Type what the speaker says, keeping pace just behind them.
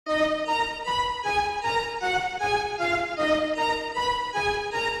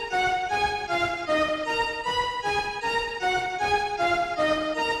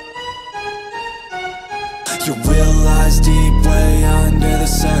Your will lies deep way under the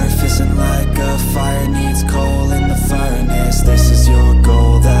surface, and like a fire needs coal in the furnace. This is your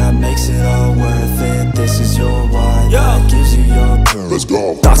goal that makes it all worth it. This is your why that gives you your purpose. Let's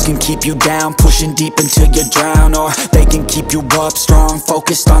go. Thoughts can keep you down, pushing deep until you drown, or they can keep you up strong,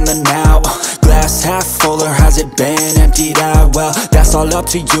 focused on the now. Glass half full, or has it been emptied out? Well, that's all up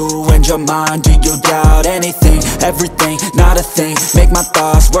to you and your mind. Do you doubt anything, everything, not a thing? Make my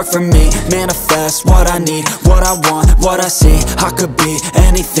thoughts work for me, manifest what I need, what I want, what I see. I could be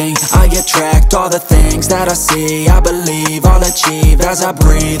anything, I attract all the things that I see. I believe I'll achieve as I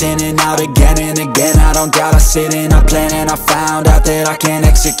breathe in and out again and again. I don't doubt, I sit and I plan, and I found out that I can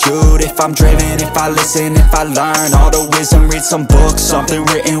execute if I'm driven, if I listen, if I learn all the wisdom. Read some books, something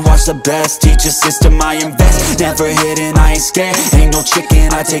written, watch the best, teach a system I invest. Never hidden, I ain't scared, ain't no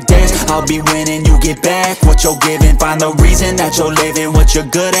chicken, I take dares. I'll be winning, you get back what you're giving. Find the reason that you're living, what you're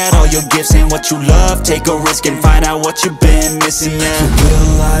good at, all your gifts and what you love. Take a risk and find out what you've been missing, yeah. Your will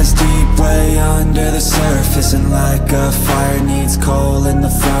lies deep way under the surface, and like a fire needs coal in the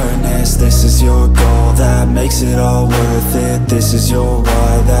furnace. This is your goal that makes it all worth it. This is your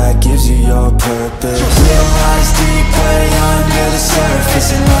why that gives you your purpose. Your will lies deep way under the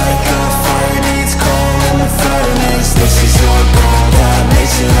surface, and like a fire needs coal in the furnace. This is your goal that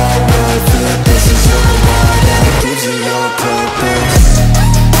makes it all worth it. This is your why that gives you your purpose.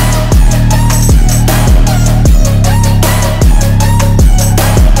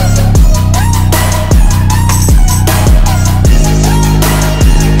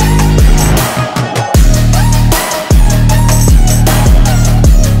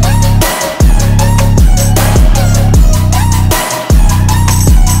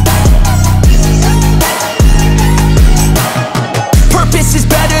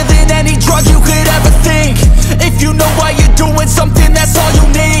 Something, that's all you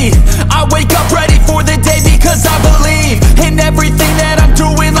need. I wake up ready for the day because I believe in everything that I'm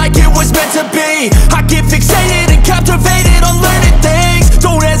doing, like it was meant to be. I get fixated and captivated on learning things.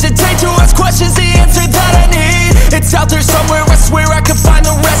 Don't hesitate to ask questions, the answer that I need. It's out there somewhere, I swear I can find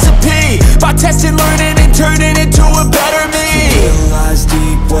the recipe. By testing, learning, and turning into a better me. Your will lies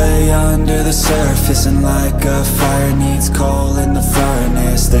deep way under the surface, and like a fire needs coal in the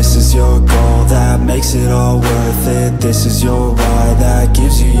furnace. This is your goal that makes it all worth it. This is your why that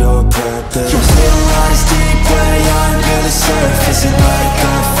gives you your purpose. Your will lies deep way under the surface, and like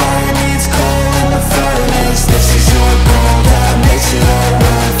a